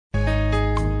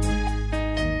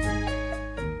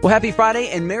Well, happy Friday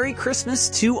and Merry Christmas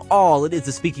to all. It is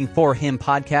the Speaking for Him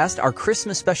podcast. Our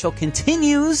Christmas special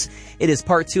continues. It is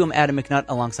part 2. I'm Adam McNutt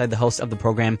alongside the host of the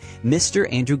program,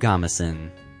 Mr. Andrew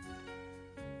Gomison.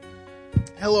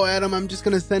 Hello, Adam. I'm just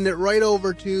going to send it right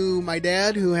over to my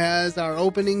dad, who has our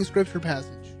opening scripture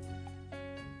passage.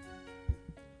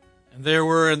 And there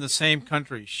were in the same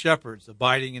country shepherds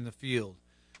abiding in the field,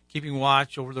 keeping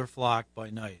watch over their flock by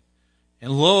night.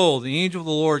 And lo, the angel of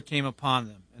the Lord came upon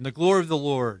them, and the glory of the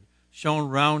Lord shone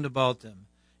round about them,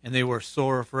 and they were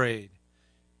sore afraid.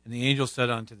 And the angel said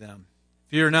unto them,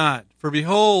 Fear not, for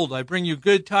behold, I bring you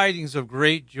good tidings of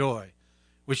great joy,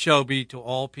 which shall be to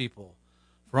all people.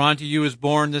 For unto you is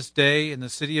born this day in the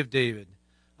city of David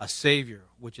a Savior,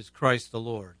 which is Christ the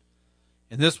Lord.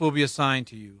 And this will be a sign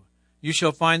to you. You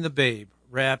shall find the babe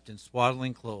wrapped in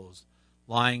swaddling clothes,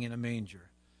 lying in a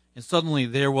manger. And suddenly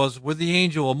there was with the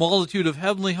angel a multitude of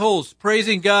heavenly hosts,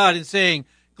 praising God and saying,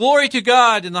 Glory to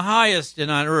God in the highest, and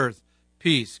on earth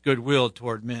peace, goodwill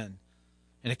toward men.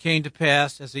 And it came to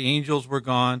pass, as the angels were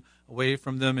gone away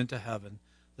from them into heaven,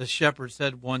 the shepherds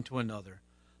said one to another,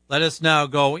 Let us now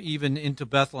go even into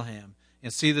Bethlehem,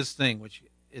 and see this thing which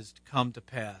is come to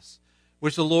pass,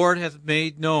 which the Lord hath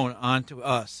made known unto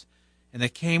us. And they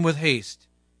came with haste,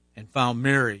 and found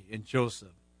Mary and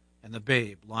Joseph, and the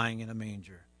babe lying in a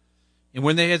manger. And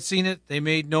when they had seen it, they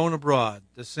made known abroad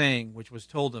the saying which was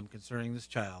told them concerning this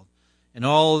child. And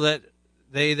all that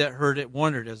they that heard it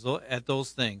wondered at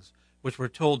those things which were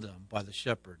told them by the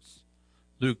shepherds.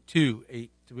 Luke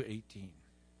 2:8-18.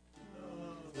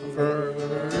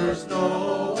 First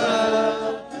Noel,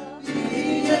 the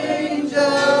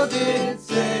angel did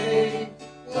say,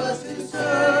 was it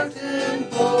certain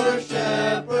poor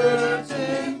shepherds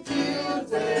in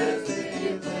fields as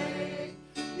they lay,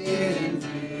 in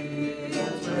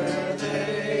fields where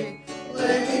they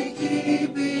lay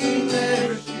keeping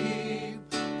their sheep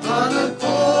on a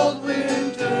cold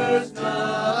winter's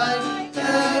night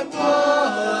that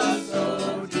was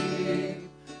so deep.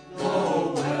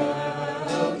 Noel,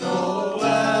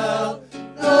 Noel,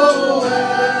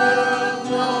 Noel,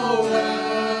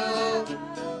 Noel,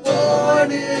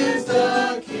 born is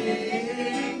the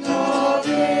King of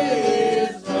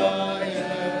Israel.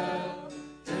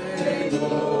 They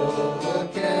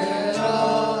looked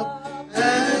up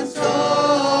and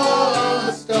saw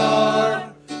a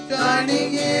star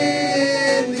shining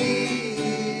in the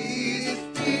east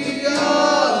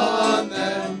beyond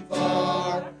them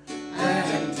far,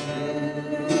 and to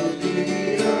the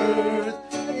earth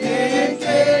it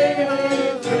gave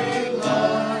a great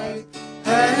light,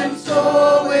 and so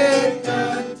it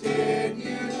continued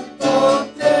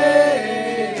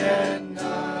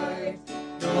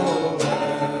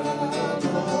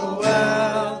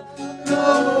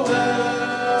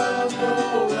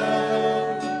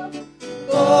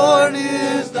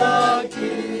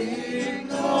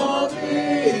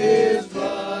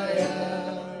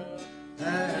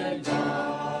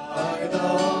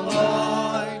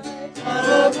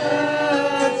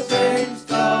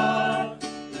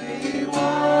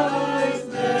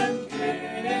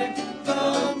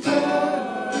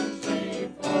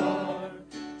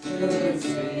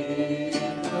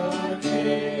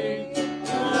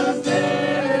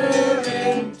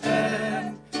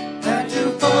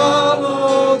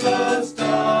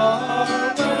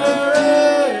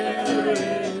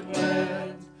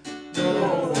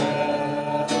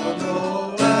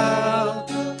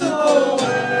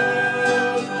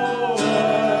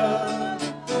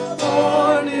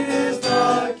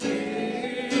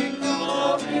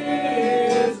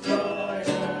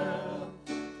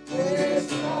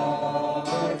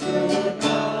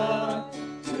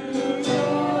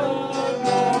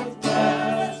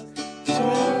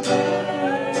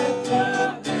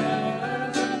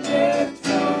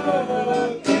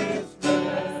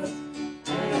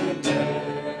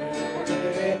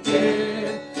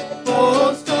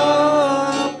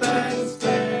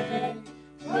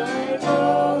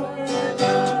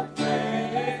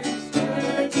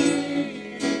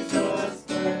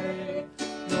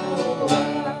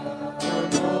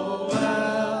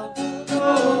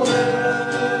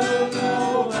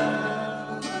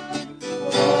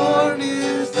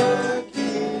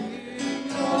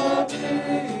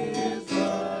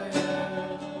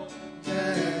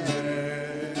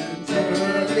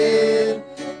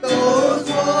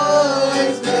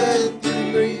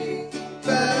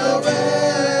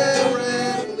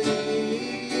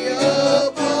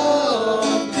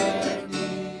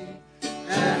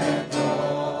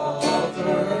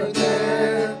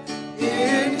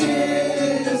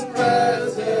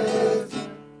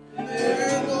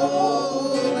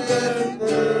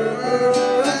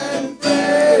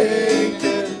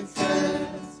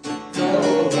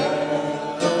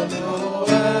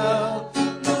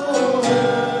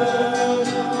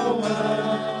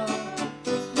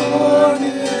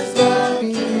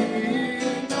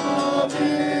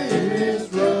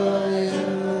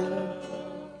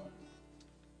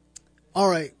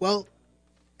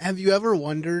have you ever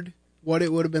wondered what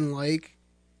it would have been like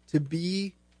to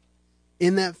be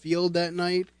in that field that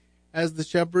night as the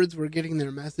shepherds were getting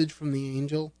their message from the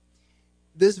angel?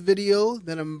 This video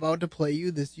that I'm about to play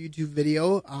you, this YouTube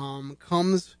video,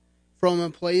 comes from a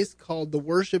place called the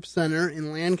Worship Center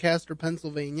in Lancaster,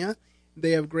 Pennsylvania.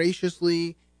 They have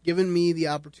graciously given me the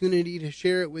opportunity to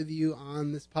share it with you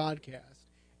on this podcast.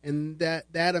 And that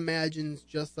imagines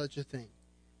just such a thing.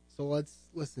 So let's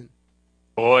listen.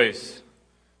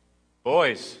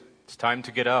 Boys, it's time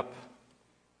to get up.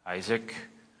 Isaac,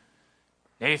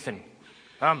 Nathan,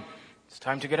 come, it's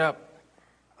time to get up.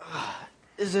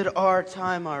 Is it our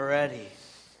time already?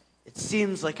 It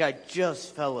seems like I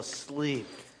just fell asleep.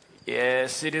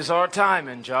 Yes, it is our time,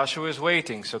 and Joshua is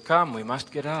waiting, so come, we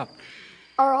must get up.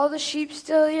 Are all the sheep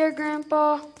still here,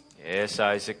 Grandpa? Yes,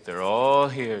 Isaac, they're all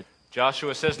here.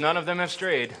 Joshua says none of them have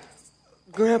strayed.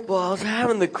 Grandpa, I was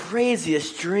having the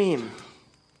craziest dream.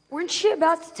 Weren't you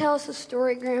about to tell us a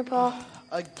story, Grandpa?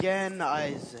 Again,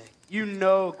 Isaac. You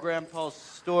know Grandpa's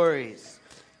stories,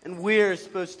 and we're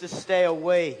supposed to stay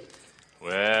awake.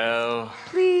 Well,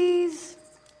 Please.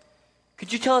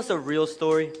 Could you tell us a real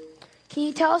story? Can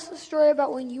you tell us a story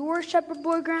about when you were a shepherd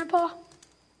boy, Grandpa?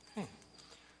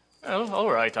 well,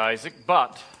 all right, Isaac,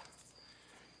 but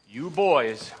you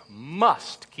boys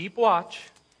must keep watch,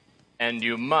 and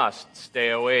you must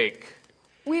stay awake.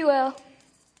 We will.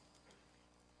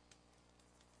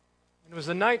 It was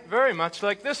a night very much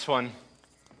like this one.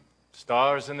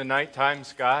 Stars in the nighttime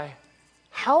sky.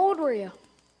 How old were you?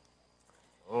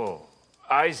 Oh,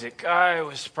 Isaac, I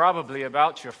was probably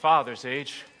about your father's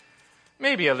age.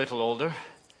 Maybe a little older.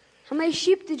 How many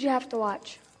sheep did you have to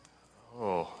watch?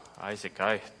 Oh, Isaac,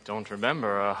 I don't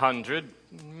remember. 100,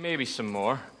 maybe some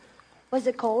more. Was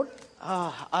it cold?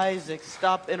 Isaac,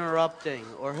 stop interrupting,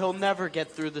 or he'll never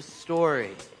get through the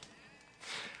story.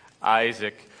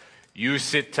 Isaac, you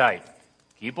sit tight.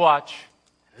 Keep watch.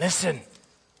 Listen.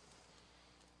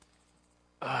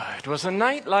 It was a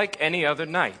night like any other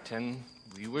night, and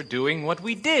we were doing what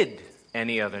we did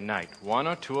any other night. One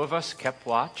or two of us kept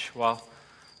watch while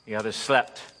the others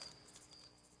slept.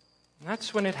 And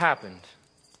that's when it happened.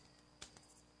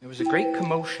 There was a great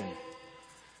commotion.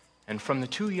 And from the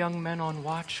two young men on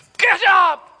watch, "Get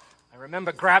up!" I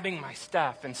remember grabbing my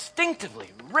staff, instinctively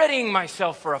readying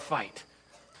myself for a fight.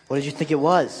 What did you think it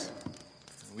was?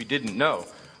 We didn't know,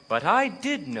 but I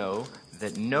did know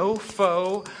that no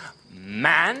foe,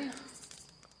 man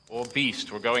or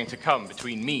beast, were going to come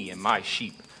between me and my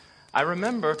sheep. I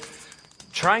remember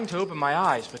trying to open my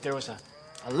eyes, but there was a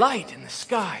light in the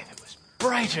sky that was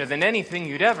brighter than anything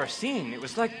you'd ever seen. It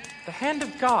was like the hand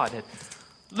of God had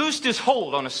loosed his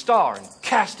hold on a star and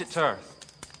cast it to earth.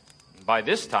 And by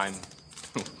this time,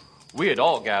 we had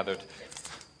all gathered.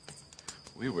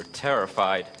 We were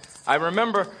terrified. I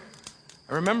remember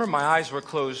my eyes were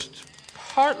closed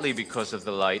partly because of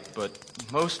the light, but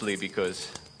mostly because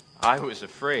I was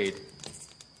afraid.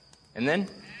 And then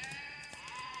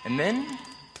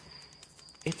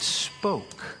it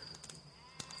spoke.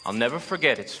 I'll never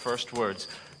forget its first words.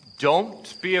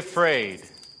 "Don't be afraid."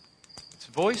 Its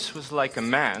voice was like a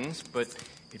man's, but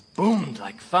it boomed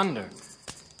like thunder.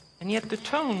 And yet the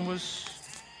tone was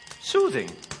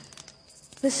soothing.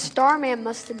 The Starman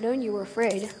must have known you were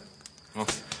afraid. Well,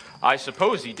 I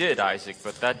suppose he did, Isaac,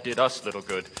 but that did us little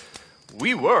good.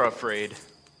 We were afraid.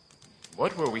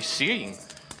 What were we seeing?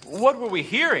 What were we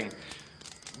hearing?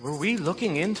 Were we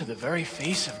looking into the very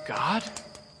face of God?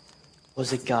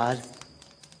 Was it God?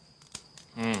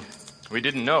 We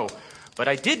didn't know, but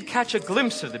I did catch a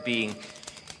glimpse of the being.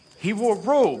 He wore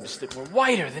robes that were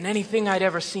whiter than anything I'd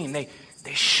ever seen. They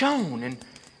shone,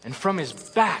 and from his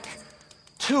back,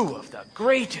 two of the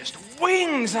greatest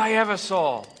wings I ever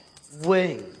saw.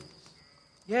 Wings.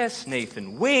 Yes,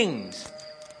 Nathan, wings.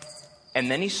 And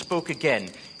then he spoke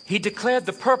again. He declared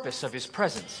the purpose of his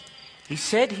presence. He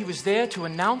said he was there to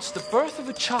announce the birth of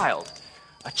a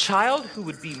child who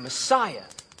would be Messiah,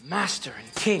 Master,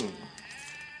 and King.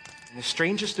 And the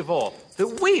strangest of all,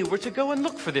 that we were to go and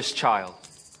look for this child,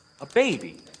 a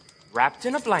baby, wrapped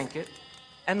in a blanket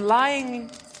and lying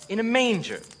in a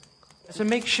manger as a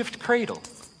makeshift cradle.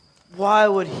 Why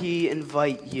would he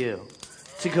invite you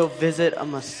to go visit a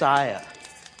Messiah?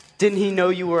 Didn't he know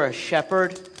you were a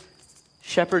shepherd?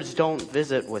 Shepherds don't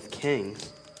visit with kings.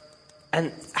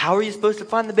 And how are you supposed to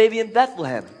find the baby in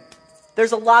Bethlehem?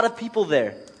 There's a lot of people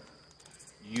there.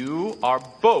 You are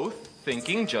both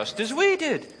thinking just as we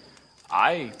did.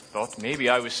 I thought maybe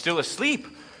I was still asleep.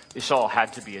 This all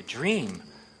had to be a dream.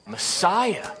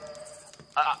 Messiah.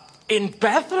 In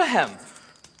Bethlehem.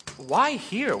 Why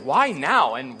here? Why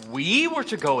now? And we were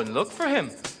to go and look for him.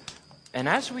 And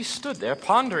as we stood there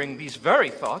pondering these very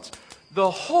thoughts,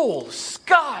 the whole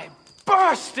sky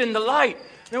burst into light.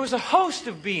 There was a host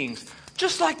of beings,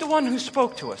 just like the one who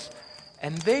spoke to us.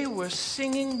 And they were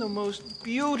singing the most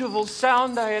beautiful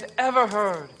sound I had ever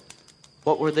heard.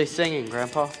 What were they singing,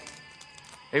 Grandpa?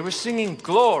 They were singing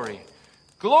glory.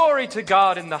 Glory to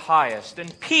God in the highest,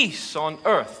 and peace on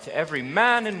earth to every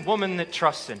man and woman that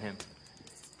trusts in him.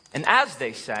 And as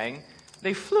they sang,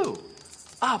 they flew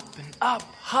up and up,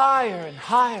 higher and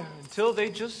higher, until they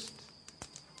just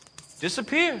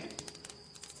disappeared.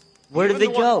 Where did they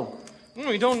go?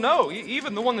 We don't know.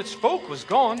 Even the one that spoke was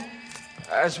gone.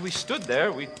 As we stood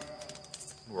there, we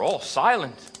were all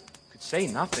silent, could say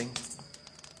nothing.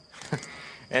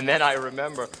 And then I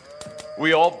remember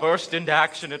we all burst into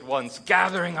action at once,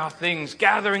 gathering our things,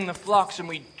 gathering the flocks, and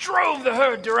we drove the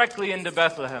herd directly into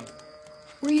Bethlehem.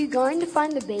 Were you going to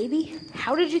find the baby?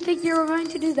 How did you think you were going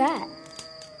to do that?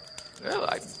 Well,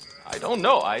 I don't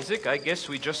know, Isaac. I guess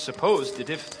we just supposed that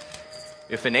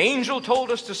if an angel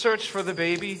told us to search for the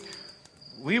baby,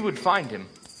 we would find him.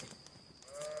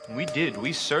 We did.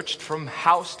 We searched from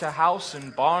house to house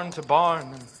and barn to barn.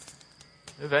 And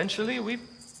eventually, we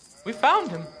found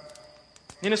him.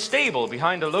 In a stable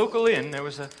behind a local inn, there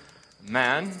was a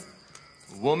man,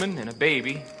 a woman, and a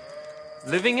baby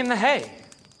living in the hay.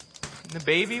 And the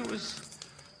baby was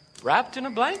wrapped in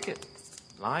a blanket,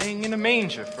 lying in a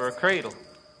manger for a cradle.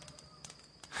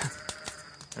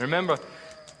 I remember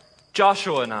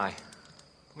Joshua and I,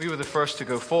 we were the first to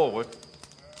go forward.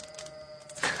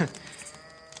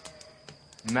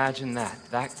 Imagine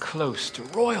that close to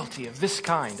royalty of this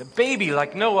kind, a baby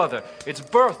like no other, its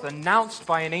birth announced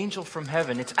by an angel from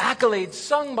heaven, its accolades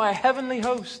sung by a heavenly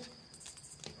host.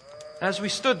 As we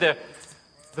stood there,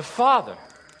 the Father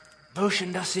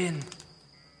motioned us in.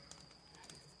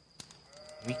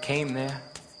 We came there,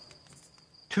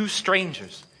 two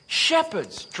strangers,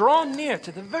 shepherds drawn near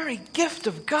to the very gift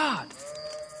of God.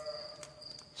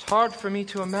 It's hard for me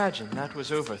to imagine that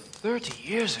was over 30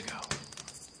 years ago.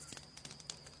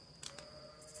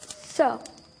 So,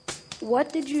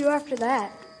 what did you do after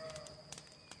that?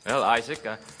 Well, Isaac,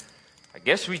 I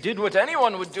guess we did what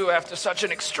anyone would do after such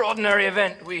an extraordinary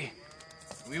event. We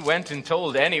went and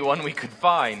told anyone we could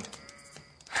find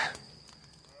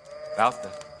about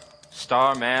the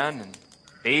star man and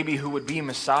baby who would be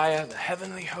Messiah, the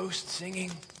heavenly host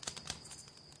singing.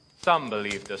 Some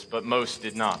believed us, but most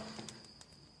did not.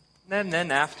 And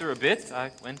then after a bit,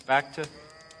 I went back to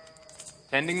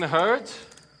tending the herds.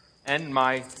 And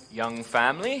my young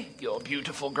family, your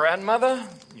beautiful grandmother,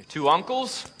 your two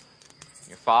uncles,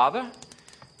 your father.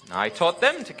 And I taught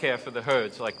them to care for the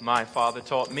herds like my father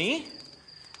taught me,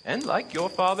 and like your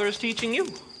father is teaching you.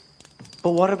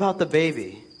 But what about the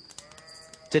baby?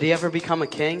 Did he ever become a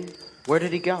king? Where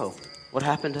did he go? What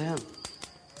happened to him?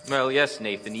 Well, yes,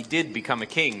 Nathan, he did become a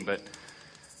king, but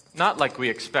not like we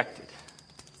expected.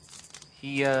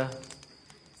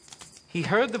 He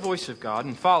heard the voice of God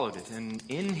and followed it, and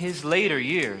in his later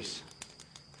years,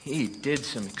 he did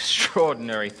some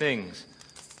extraordinary things.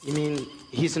 You mean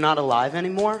he's not alive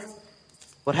anymore?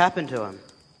 What happened to him?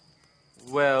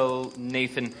 Well,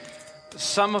 Nathan,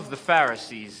 some of the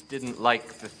Pharisees didn't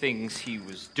like the things he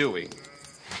was doing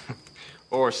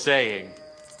or saying.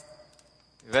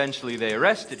 Eventually, they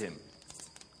arrested him,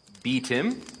 beat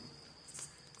him,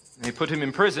 they put him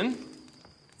in prison,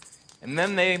 and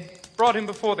then they brought him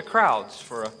before the crowds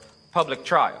for a public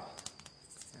trial.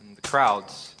 And the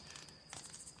crowds,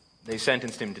 they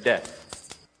sentenced him to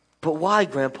death. But why,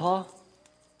 Grandpa?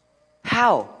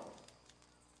 How?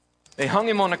 They hung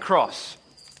him on a cross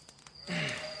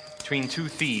between two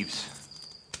thieves.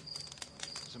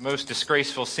 It was a most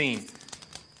disgraceful scene.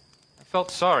 I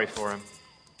felt sorry for him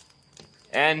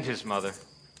and his mother.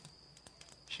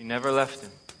 She never left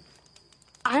him.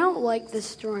 I don't like this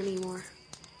store anymore.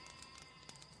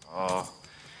 Oh,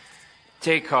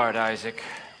 take heart, Isaac.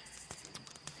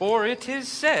 For it is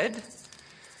said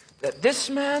that this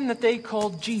man that they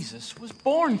called Jesus was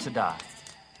born to die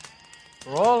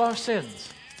for all our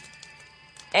sins,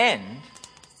 and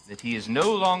that he is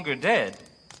no longer dead,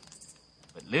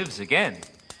 but lives again.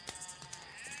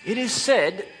 It is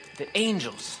said that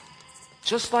angels,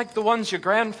 just like the ones your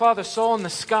grandfather saw in the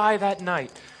sky that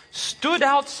night, stood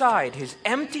outside his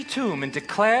empty tomb and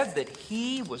declared that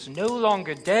he was no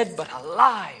longer dead but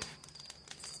alive.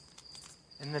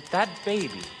 And that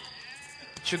baby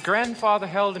that your grandfather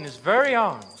held in his very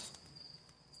arms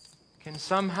can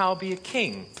somehow be a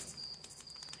king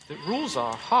that rules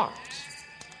our hearts.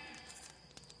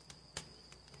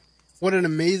 What an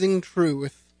amazing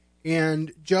truth.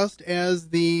 And just as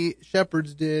the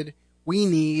shepherds did, we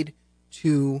need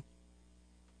to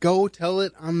Go Tell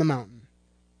It on the Mountain.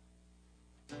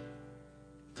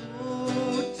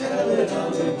 Go tell it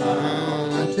on the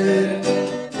mountain,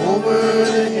 over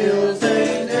the hills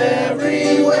and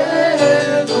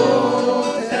everywhere.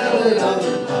 Go tell it on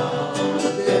the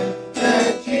mountain,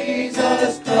 that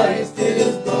Jesus Christ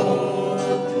is born.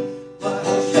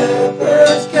 While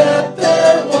shepherds kept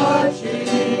their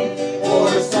watching, or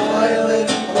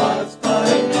silent watch by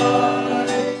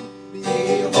night,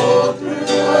 behold,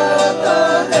 throughout the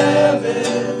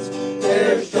heavens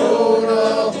there shone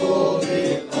a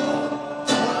holy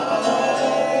light.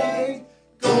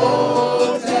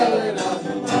 Go tell it on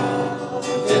the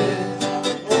mountain,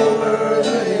 over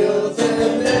the hills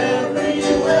and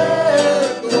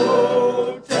everywhere.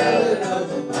 Go tell it on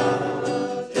the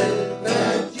mountain,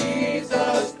 that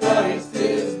Jesus Christ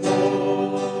is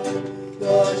born.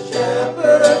 The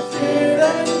shepherds feared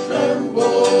and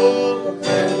trembled,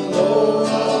 and lo,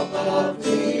 above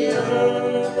the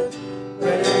earth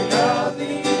rang out the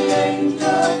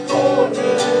angel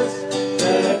chorus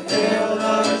that hailed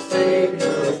our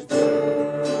Savior's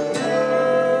birth.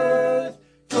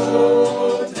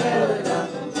 Go tell it on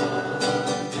the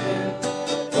mountain,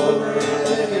 over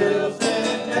the hills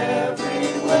and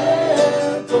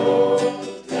everywhere. Go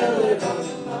tell it on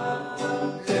the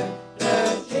mountain,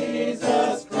 that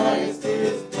Jesus Christ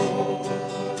is born.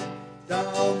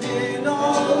 Down in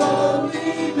our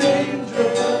lonely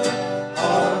manger,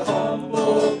 our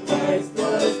humble Christ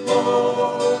was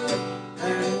born,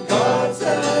 and God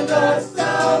sent us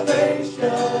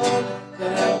salvation,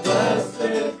 that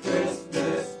blessed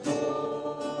Christmas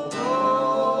morn.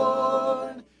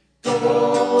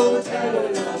 Go tell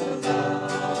it on the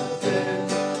mountain,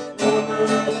 over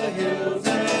the hills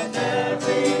and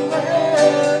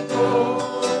everywhere. Go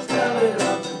tell it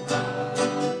on the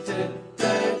mountain,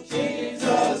 that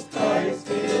Jesus Christ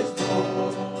is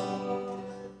born.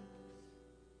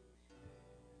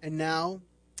 And now,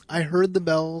 I Heard the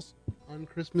Bells on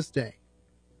Christmas Day.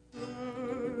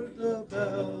 Heard the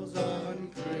bells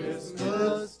on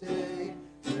Christmas Day,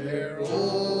 their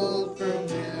old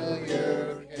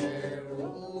familiar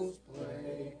carols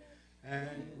play,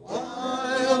 and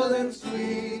wild and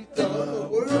sweet the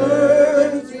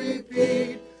words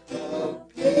repeat of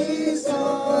peace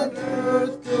on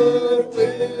earth,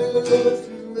 goodwill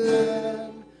to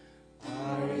men.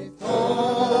 I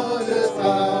thought as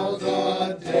how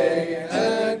the day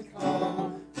had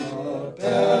come, the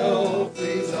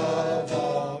belfries of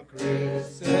all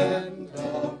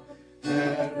Christendom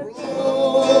that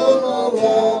roll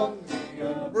along the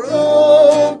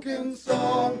unbroken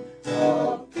song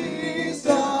of peace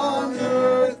on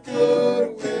earth,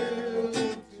 goodwill to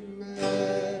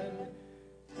men.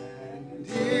 And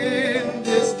in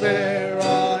despair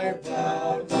I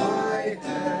bowed my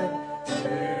head.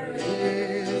 There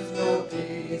is no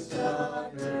peace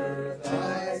on earth,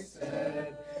 I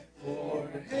said, for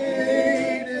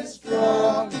hate is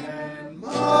strong and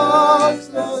mocks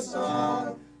the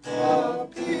song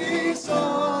of peace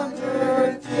on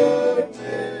earth,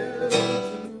 goodwill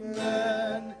to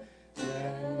men.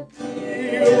 Then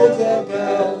peal the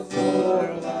bells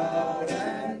more loud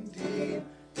and deep.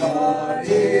 God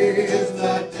is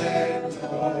not dead,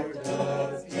 nor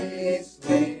does he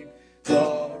sleep.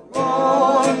 The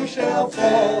wrong shall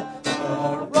fall,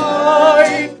 the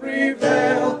right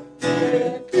prevail,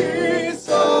 with peace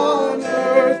on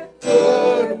earth,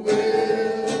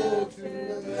 goodwill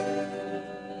to men.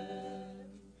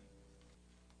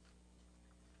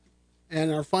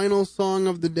 And our final song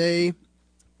of the day,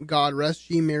 God Rest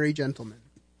Ye Merry Gentlemen.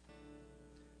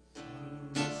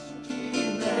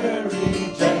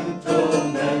 Merry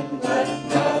gentlemen, let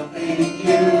nothing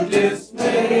you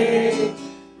dismay.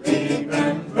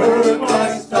 Remember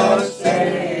Christ our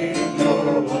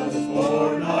Savior was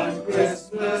born on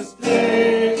Christmas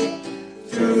Day,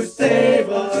 to save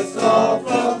us all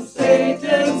from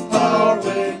Satan's power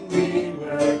when we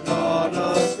were gone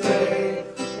astray.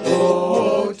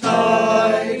 Oh,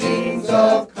 tidings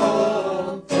of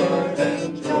comfort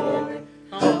and joy,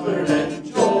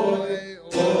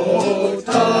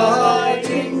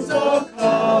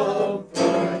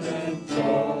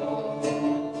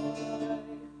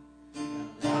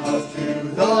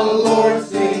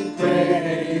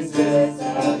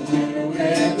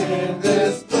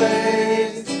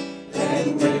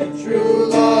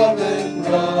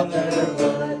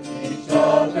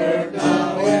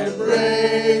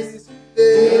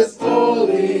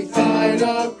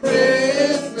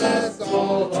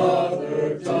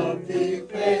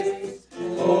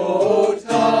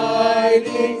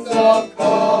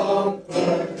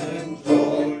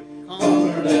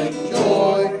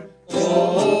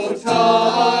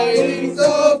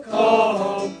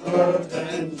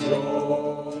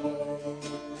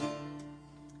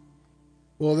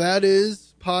 that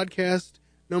is podcast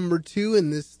number 2 in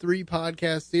this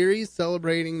 3-podcast series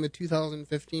celebrating the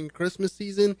 2015 Christmas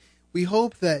season. We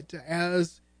hope that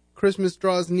as Christmas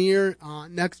draws near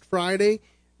next Friday,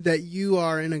 that you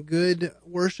are in a good,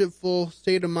 worshipful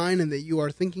state of mind and that you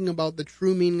are thinking about the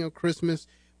true meaning of Christmas,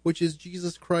 which is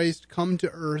Jesus Christ come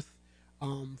to earth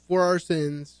for our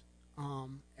sins.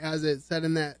 As it said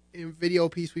in that video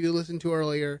piece we listened to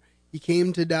earlier, he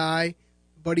came to die,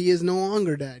 but he is no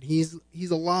longer dead. He's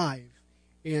alive,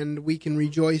 and we can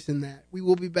rejoice in that. We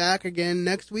will be back again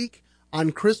next week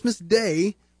on Christmas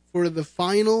Day for the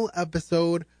final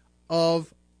episode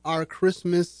of our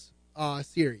Christmas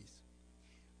series.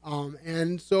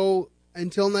 And so,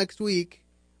 until next week,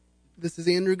 this is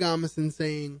Andrew Gomison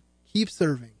saying, keep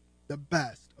serving the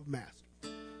best of masters.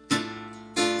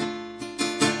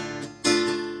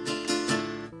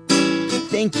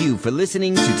 Thank you for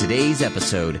listening to today's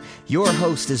episode. Your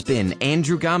host has been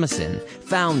Andrew Gomison,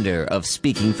 founder of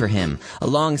Speaking for Him,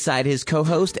 alongside his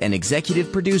co-host and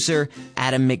executive producer,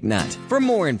 Adam McNutt. For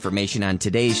more information on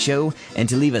today's show and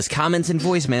to leave us comments and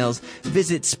voicemails,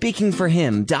 visit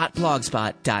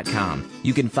speakingforhim.blogspot.com.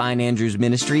 You can find Andrew's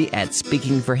ministry at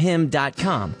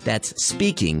speakingforhim.com. That's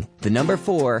speaking, the number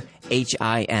 4,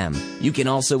 HIM. You can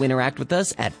also interact with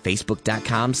us at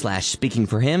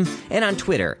facebook.com/speakingforhim and on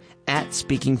Twitter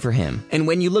 @SpeakingForHim. And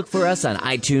when you look for us on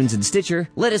iTunes and Stitcher,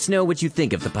 let us know what you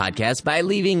think of the podcast by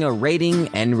leaving a rating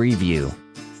and review.